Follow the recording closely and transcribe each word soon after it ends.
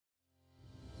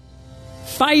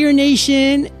Fire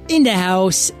Nation in the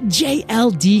house,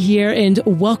 JLD here, and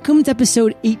welcome to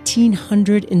episode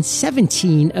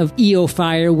 1817 of EO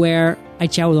Fire, where I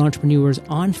chat with entrepreneurs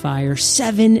on fire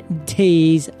 7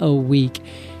 days a week.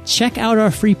 Check out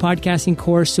our free podcasting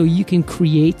course so you can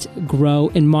create, grow,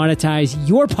 and monetize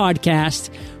your podcast.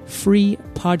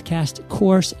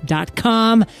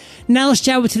 freepodcastcourse.com. Now let's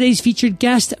chat with today's featured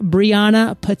guest,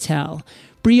 Breana Patel.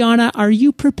 Breana, are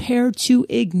you prepared to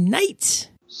ignite?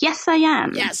 Yes, I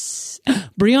am. Yes.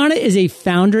 Breana is a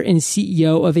founder and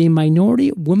CEO of a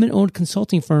minority woman-owned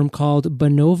consulting firm called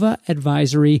Bonova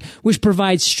Advisory, which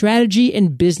provides strategy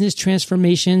and business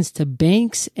transformations to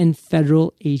banks and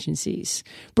federal agencies.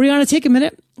 Breana, take a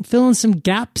minute, fill in some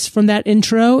gaps from that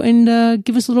intro, and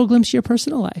give us a little glimpse of your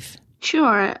personal life.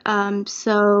 Sure.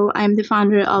 So I'm the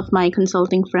founder of my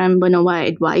consulting firm, Bonova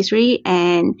Advisory,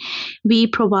 and we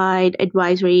provide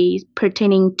advisory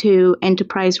pertaining to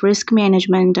enterprise risk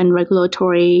management and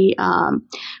regulatory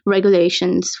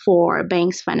regulations for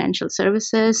banks, financial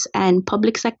services, and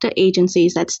public sector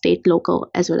agencies at state,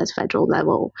 local, as well as federal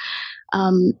level.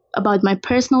 About my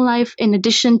personal life, in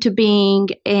addition to being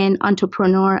an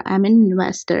entrepreneur, I'm an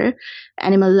investor,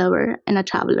 animal lover, and a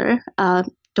traveler.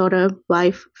 Daughter,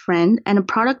 wife, friend, and a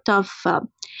product of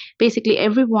basically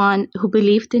everyone who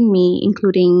believed in me,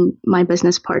 including my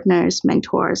business partners,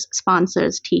 mentors,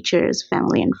 sponsors, teachers,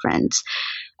 family, and friends.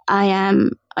 I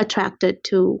am attracted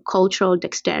to cultural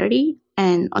dexterity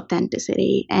and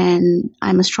authenticity, and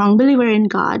I'm a strong believer in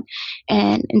God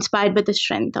and inspired by the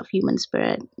strength of human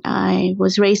spirit. I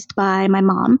was raised by my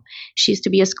mom. She used to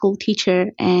be a school teacher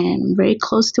and very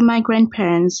close to my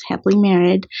grandparents, happily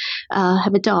married,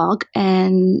 have a dog,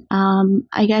 and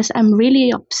I guess I'm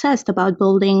really obsessed about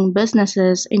building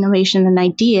businesses, innovation, and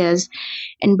ideas,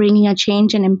 and bringing a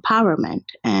change and empowerment.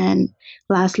 And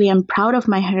lastly, I'm proud of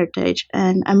my heritage,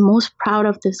 and I'm most proud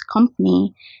of this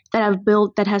company that I've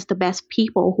built that has the best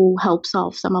people who help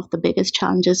solve some of the biggest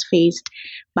challenges faced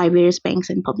by various banks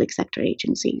and public sector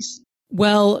agencies.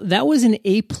 Well, that was an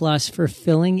A+ for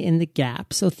filling in the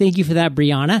gap. So thank you for that,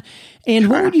 Breana. And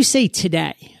What would you say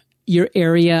today your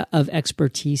area of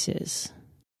expertise is?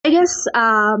 I guess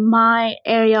my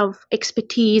area of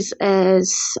expertise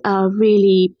is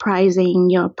really pricing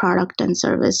your product and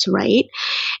service right.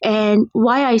 And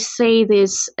why I say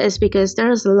this is because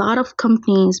there's a lot of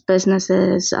companies,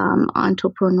 businesses,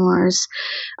 entrepreneurs,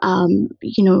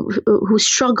 who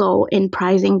struggle in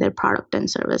pricing their product and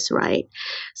service right.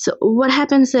 So what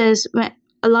happens is when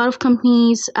a lot of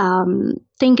companies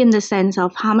think in the sense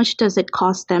of how much does it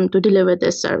cost them to deliver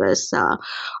this service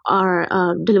or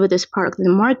deliver this product in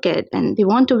the market, and they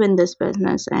want to win this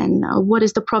business, and what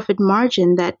is the profit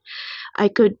margin that I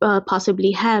could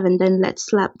possibly have, and then let's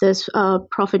slap this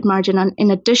profit margin on in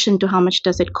addition to how much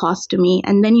does it cost to me,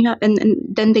 and then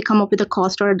then they come up with a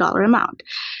cost or a dollar amount.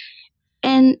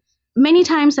 And many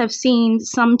times I've seen,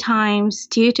 sometimes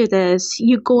due to this,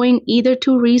 you go in either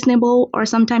too reasonable or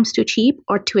sometimes too cheap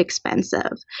or too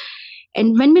expensive.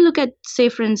 And when we look at, say,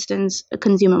 for instance, a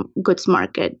consumer goods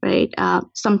market, right?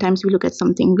 Sometimes we look at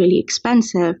something really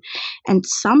expensive, and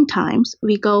sometimes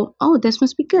we go, oh, this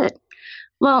must be good.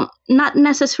 Well, not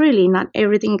necessarily. Not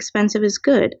everything expensive is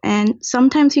good. And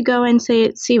sometimes you go and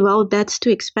say, see, well, that's too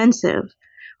expensive.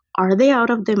 Are they out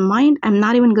of their mind? I'm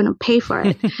not even going to pay for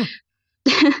it.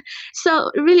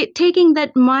 So really taking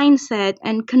that mindset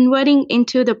and converting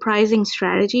into the pricing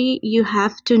strategy, you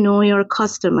have to know your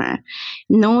customer,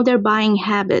 know their buying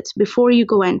habits before you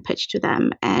go and pitch to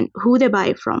them, and who they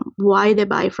buy from, why they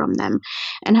buy from them,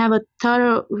 and have a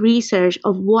thorough research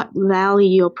of what value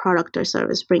your product or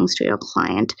service brings to your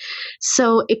client.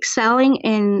 So excelling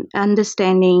in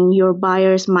understanding your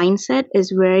buyer's mindset is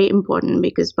very important,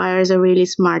 because buyers are really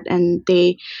smart and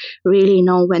they really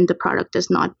know when the product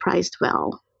is not priced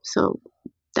well. So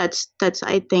that's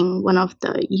I think one of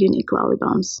the unique value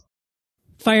bombs.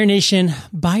 Fire Nation,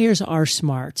 buyers are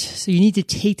smart. So you need to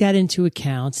take that into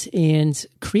account and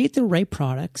create the right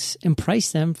products and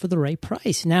price them for the right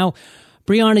price. Now,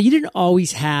 Breana, you didn't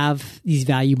always have these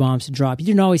value bombs to drop. You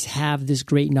didn't always have this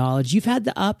great knowledge. You've had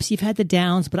the ups, you've had the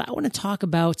downs, but I want to talk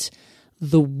about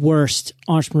the worst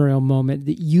entrepreneurial moment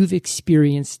that you've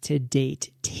experienced to date.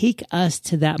 Take us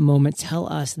to that moment. Tell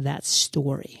us that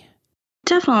story.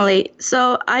 Definitely.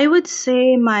 So I would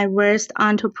say my worst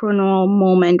entrepreneurial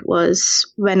moment was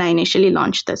when I initially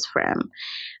launched this firm.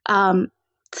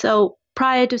 So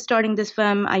prior to starting this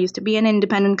firm, I used to be an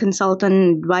independent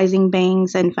consultant advising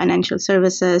banks and financial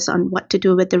services on what to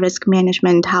do with the risk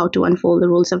management, how to unfold the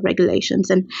rules of regulations.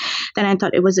 And then I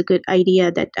thought it was a good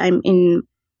idea that I'm in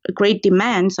a great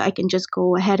demand, so I can just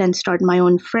go ahead and start my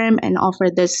own firm and offer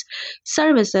this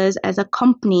services as a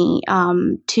company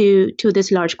to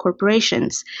these large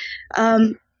corporations.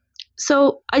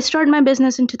 So I started my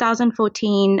business in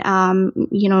 2014,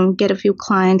 get a few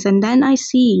clients, and then I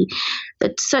see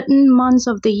that certain months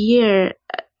of the year,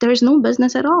 there's no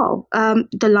business at all.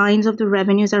 The lines of the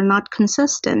revenues are not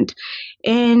consistent.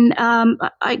 And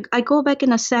I go back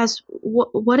and assess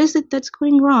what is it that's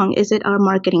going wrong? Is it our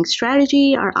marketing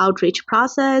strategy, our outreach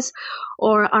process,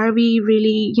 or are we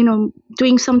really,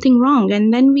 doing something wrong?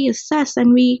 And then we assess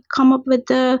and we come up with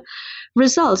the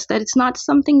results that it's not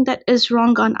something that is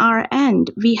wrong on our end.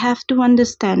 We have to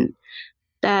understand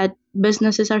that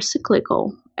businesses are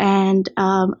cyclical. And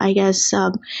I guess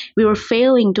we were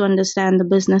failing to understand the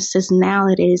business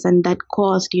seasonalities, and that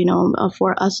caused,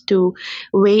 for us to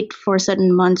wait for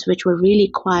certain months which were really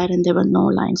quiet and there were no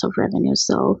lines of revenue.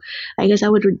 So I guess I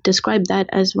would describe that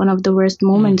as one of the worst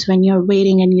moments when you're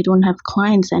waiting and you don't have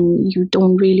clients and you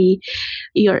don't really,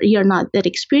 you're not that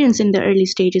experienced in the early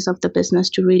stages of the business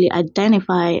to really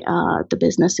identify the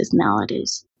business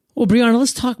seasonalities. Well, Breana,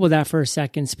 let's talk about that for a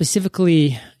second.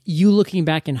 Specifically, you looking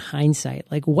back in hindsight,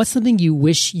 like what's something you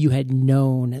wish you had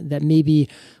known that maybe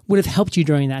would have helped you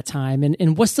during that time?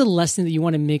 And what's the lesson that you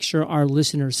want to make sure our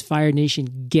listeners, Fire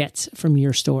Nation, gets from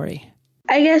your story?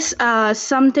 I guess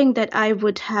something that I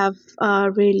would have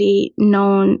really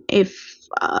known if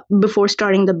before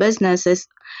starting the business is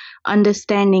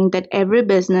understanding that every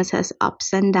business has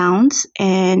ups and downs,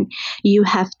 and you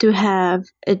have to have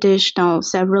additional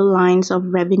several lines of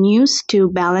revenues to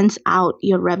balance out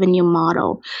your revenue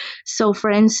model. So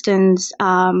for instance,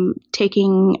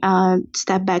 taking a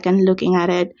step back and looking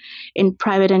at it in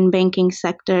private and banking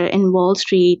sector in Wall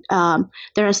Street,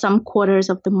 there are some quarters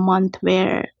of the month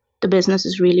where the business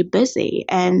is really busy,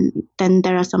 and then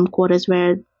there are some quarters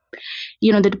where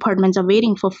the departments are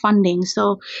waiting for funding.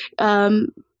 So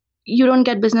you don't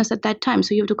get business at that time.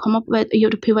 So you have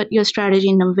to pivot your strategy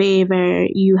in a way where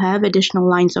you have additional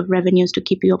lines of revenues to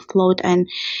keep you afloat, and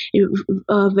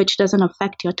which doesn't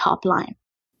affect your top line.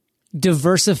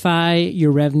 Diversify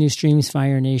your revenue streams,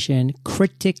 Fire Nation.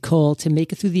 Critical to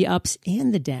make it through the ups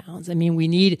and the downs. I mean, we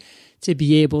need to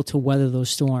be able to weather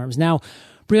those storms. Now,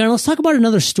 Breana, let's talk about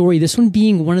another story, this one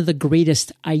being one of the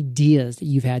greatest ideas that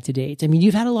you've had to date. I mean,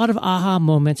 you've had a lot of aha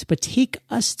moments, but take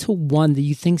us to one that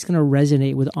you think is going to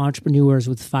resonate with entrepreneurs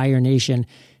with Fire Nation.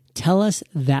 Tell us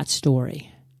that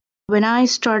story. When I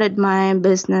started my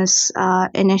business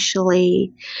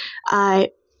initially,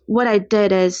 what I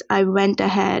did is I went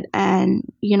ahead and,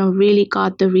 really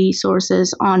got the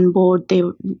resources on board.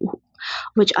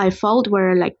 Which I felt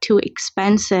were like too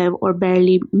expensive or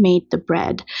barely made the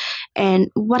bread. And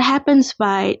what happens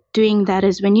by doing that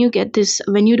is when you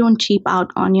don't cheap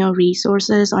out on your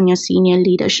resources, on your senior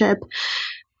leadership,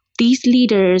 these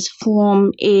leaders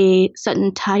form a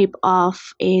certain type of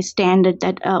a standard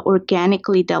that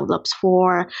organically develops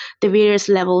for the various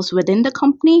levels within the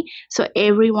company. So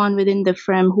everyone within the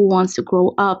firm who wants to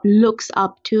grow up looks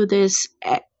up to this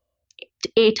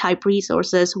A-type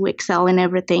resources who excel in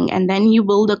everything. And then you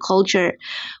build a culture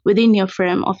within your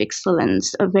firm of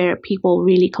excellence where people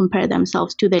really compare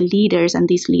themselves to the leaders, and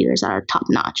these leaders are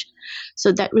top-notch.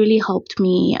 So that really helped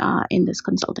me in this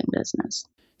consulting business.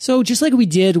 So just like we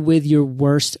did with your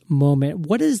worst moment,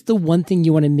 what is the one thing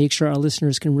you want to make sure our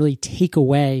listeners can really take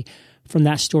away from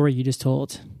that story you just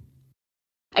told?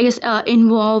 I guess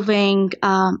involving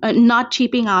not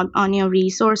cheaping out on your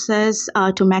resources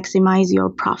to maximize your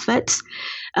profits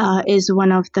is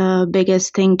one of the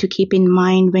biggest thing to keep in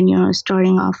mind when you're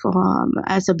starting off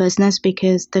as a business,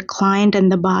 because the client and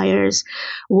the buyers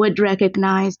would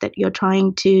recognize that you're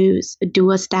trying to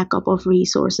do a stack up of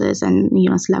resources and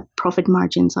slap profit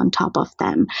margins on top of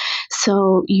them.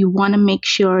 So you want to make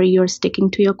sure you're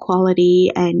sticking to your quality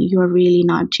and you're really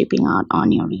not cheaping out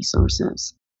on your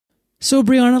resources. So,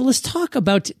 Breana, let's talk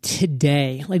about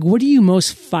today. Like, what are you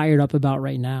most fired up about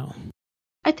right now?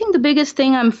 I think the biggest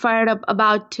thing I'm fired up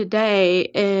about today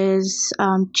is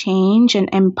change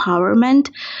and empowerment,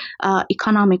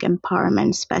 economic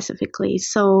empowerment specifically.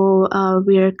 So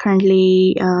we're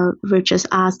just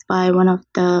asked by one of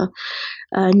the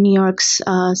New York's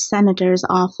senator's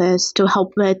office to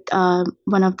help with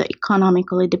one of the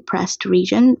economically depressed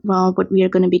region. Well, what we are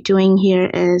going to be doing here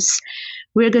is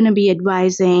we're going to be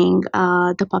advising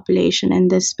the population in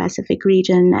this specific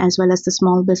region, as well as the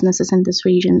small businesses in this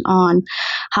region, on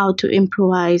how to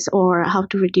improvise or how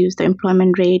to reduce the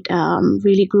employment rate,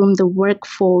 really groom the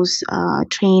workforce,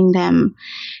 train them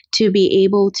to be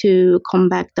able to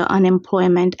combat the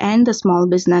unemployment and the small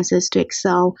businesses to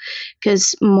excel,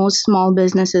 because most small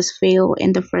businesses fail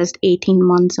in the first 18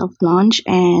 months of launch,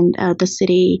 and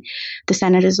the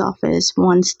senator's office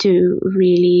wants to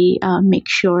really make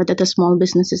sure that the small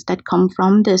businesses that come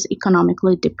from this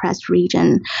economically depressed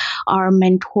region are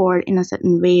mentored in a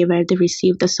certain way where they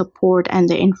receive the support and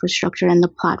the infrastructure and the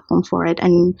platform for it.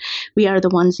 And we are the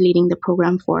ones leading the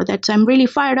program for that. So I'm really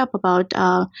fired up about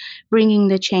bringing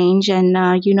the change and,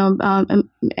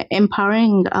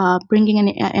 empowering, bringing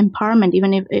an empowerment,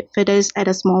 even if it is at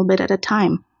a small bit at a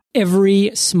time.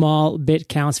 Every small bit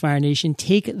counts, Fire Nation.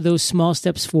 Take those small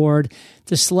steps forward.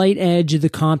 The Slight Edge, The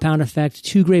Compound Effect,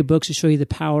 2 great books to show you the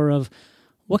power of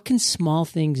what can small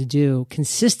things do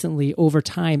consistently over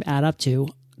time add up to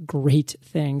great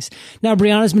things. Now,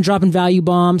 Breana's been dropping value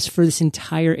bombs for this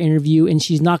entire interview, and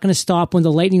she's not going to stop when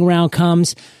the lightning round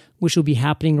comes, which will be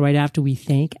happening right after we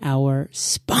thank our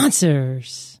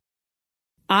sponsors.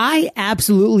 I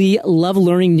absolutely love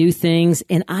learning new things,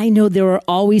 and I know there are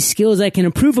always skills I can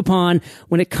improve upon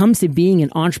when it comes to being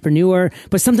an entrepreneur,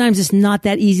 but sometimes it's not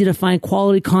that easy to find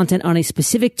quality content on a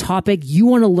specific topic you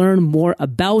want to learn more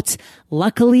about.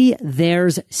 Luckily,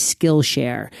 there's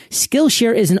Skillshare.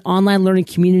 Skillshare is an online learning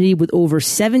community with over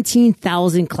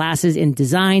 17,000 classes in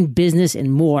design, business, and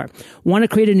more. Want to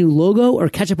create a new logo or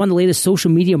catch up on the latest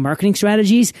social media marketing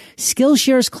strategies?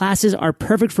 Skillshare's classes are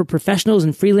perfect for professionals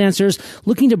and freelancers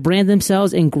looking to brand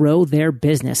themselves and grow their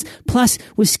business. Plus,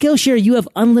 with Skillshare, you have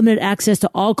unlimited access to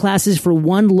all classes for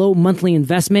one low monthly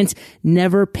investment.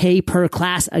 Never pay per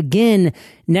class again.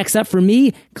 Next up for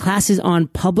me, classes on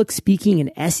public speaking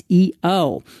and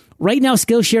SEO. Right now,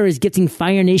 Skillshare is gifting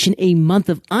Fire Nation a month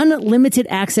of unlimited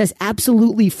access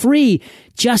absolutely free.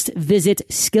 Just visit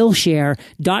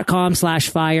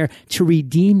Skillshare.com/fire to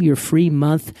redeem your free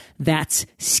month. That's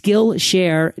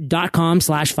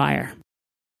Skillshare.com/fire.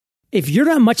 If you're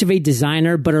not much of a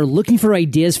designer but are looking for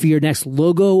ideas for your next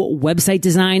logo, website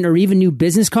design, or even new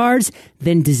business cards,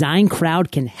 then Design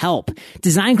Crowd can help.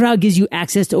 Design Crowd gives you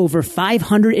access to over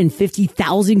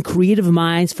 550,000 creative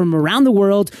minds from around the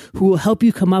world who will help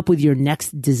you come up with your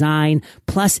next design.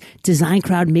 Plus, Design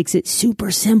Crowd makes it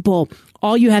super simple.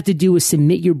 All you have to do is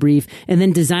submit your brief, and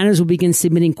then designers will begin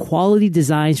submitting quality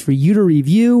designs for you to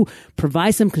review,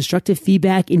 provide some constructive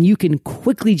feedback, and you can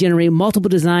quickly generate multiple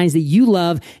designs that you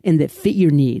love and that fit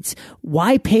your needs.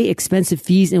 Why pay expensive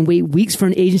fees and wait weeks for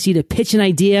an agency to pitch an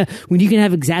idea when you can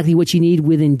have exactly what you need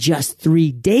within just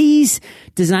 3 days?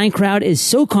 Design Crowd is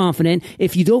so confident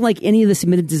if you don't like any of the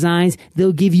submitted designs,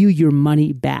 they'll give you your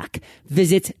money back.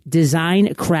 Visit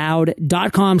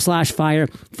designcrowd.com/fire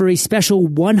for a special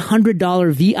 $100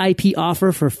 VIP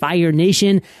offer for Fire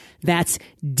Nation. That's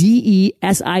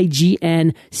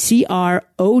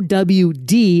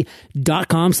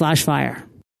DESIGNCROWD.com/fire.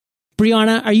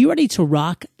 Breana, are you ready to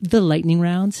rock the lightning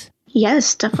rounds?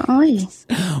 Yes, definitely.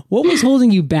 What was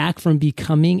holding you back from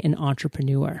becoming an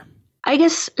entrepreneur? I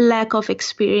guess lack of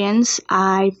experience.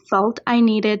 I felt I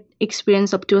needed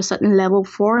experience up to a certain level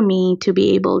for me to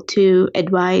be able to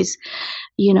advise,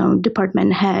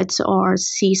 department heads or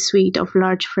C-suite of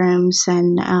large firms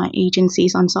and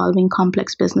agencies on solving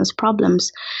complex business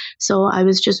problems. So I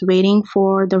was just waiting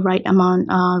for the right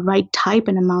type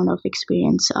and amount of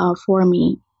experience for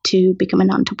me to become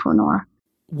an entrepreneur.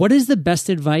 What is the best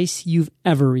advice you've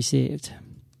ever received?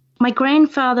 My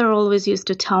grandfather always used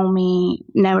to tell me,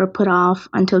 never put off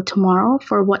until tomorrow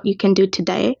for what you can do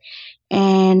today.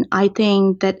 And I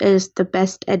think that is the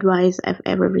best advice I've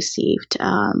ever received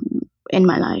in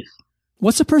my life.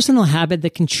 What's a personal habit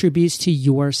that contributes to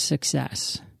your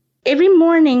success? Every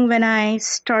morning when I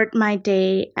start my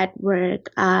day at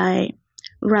work, I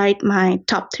write my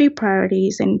top 3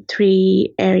 priorities in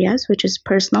 3 areas, which is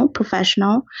personal,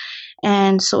 professional,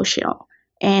 and social.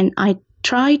 And I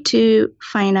try to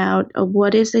find out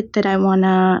what is it that I want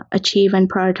to achieve and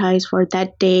prioritize for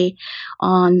that day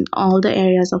on all the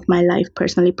areas of my life,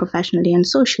 personally, professionally, and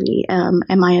socially.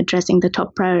 Am I addressing the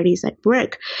top priorities at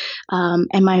work?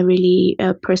 Am I really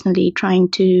personally trying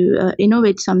to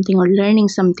innovate something or learning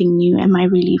something new? Am I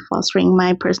really fostering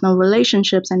my personal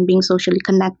relationships and being socially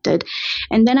connected?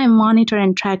 And then I monitor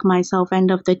and track myself end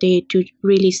of the day to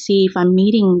really see if I'm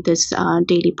meeting this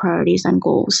daily priorities and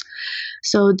goals.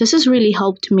 So this has really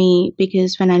helped me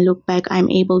because when I look back, I'm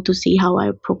able to see how I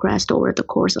progressed over the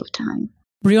course of time.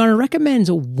 Breana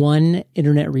recommends one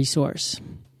internet resource.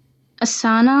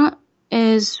 Asana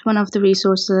is one of the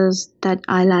resources that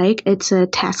I like. It's a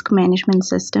task management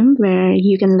system where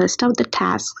you can list out the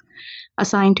tasks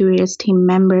assign to various team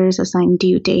members, assign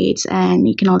due dates, and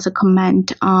you can also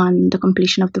comment on the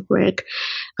completion of the work.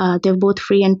 They're both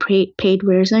free and paid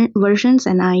versions,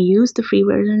 and I use the free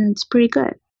version, and it's pretty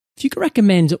good. If you could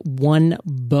recommend one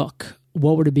book,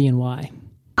 what would it be and why?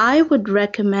 I would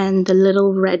recommend The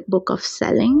Little Red Book of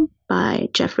Selling by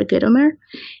Jeffrey Gitomer.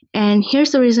 And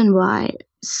here's the reason why.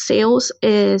 Sales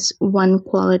is one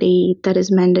quality that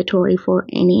is mandatory for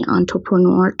any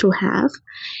entrepreneur to have.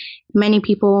 Many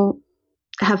people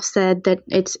have said that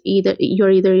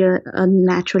you're either a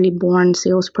naturally born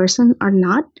salesperson or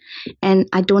not, and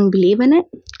I don't believe in it.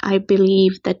 I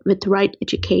believe that with the right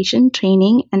education,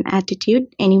 training, and attitude,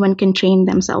 anyone can train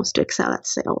themselves to excel at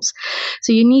sales.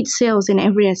 So you need sales in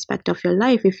every aspect of your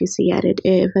life if you see at it,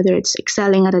 whether it's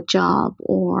excelling at a job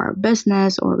or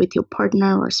business or with your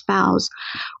partner or spouse,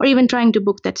 or even trying to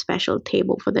book that special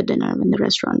table for the dinner when the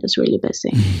restaurant is really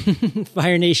busy.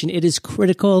 Fire Nation, it is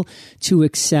critical to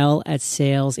excel at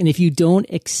sales. And if you don't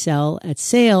excel at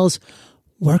sales,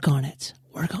 work on it.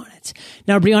 Work on it.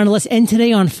 Now, Breana, let's end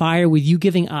today on fire with you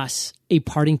giving us a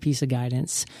parting piece of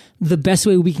guidance, the best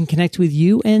way we can connect with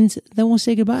you, and then we'll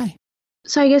say goodbye.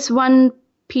 So I guess one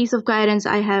piece of guidance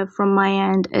I have from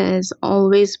my end is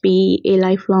always be a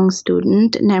lifelong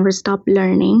student, never stop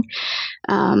learning.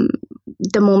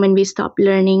 The moment we stop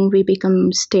learning, we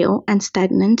become stale and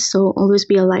stagnant. So always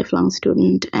be a lifelong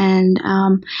student. And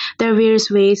there are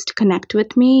various ways to connect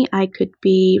with me. I could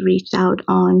be reached out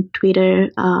on Twitter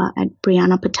at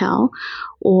Breana Patel,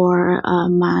 or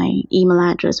my email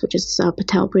address, which is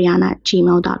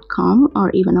patelbreana@gmail.com, or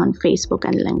even on Facebook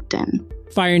and LinkedIn.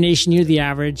 Fire Nation, you're the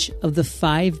average of the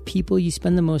 5 people you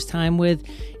spend the most time with.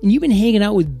 And you've been hanging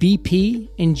out with BP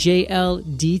and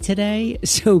JLD today,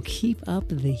 so keep up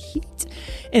the heat.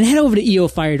 And head over to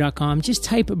eofire.com. Just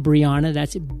type Breana,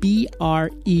 that's Breana,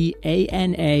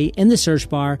 in the search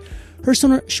bar. Her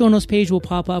show notes page will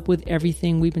pop up with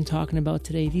everything we've been talking about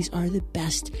today. These are the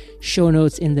best show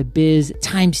notes in the biz.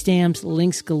 Timestamps,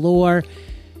 links galore.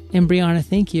 And Breana,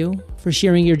 thank you for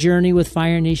sharing your journey with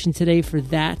Fire Nation today. For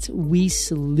that, we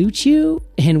salute you,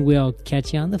 and we'll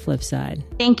catch you on the flip side.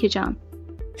 Thank you, John.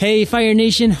 Hey, Fire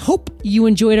Nation. Hope you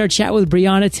enjoyed our chat with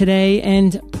Breana today.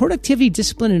 And productivity,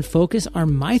 discipline, and focus are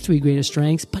my 3 greatest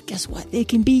strengths. But guess what? They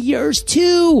can be yours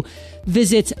too.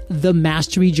 Visit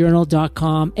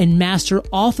themasteryjournal.com and master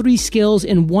all 3 skills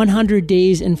in 100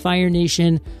 days in Fire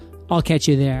Nation. I'll catch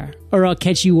you there, or I'll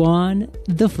catch you on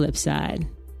the flip side.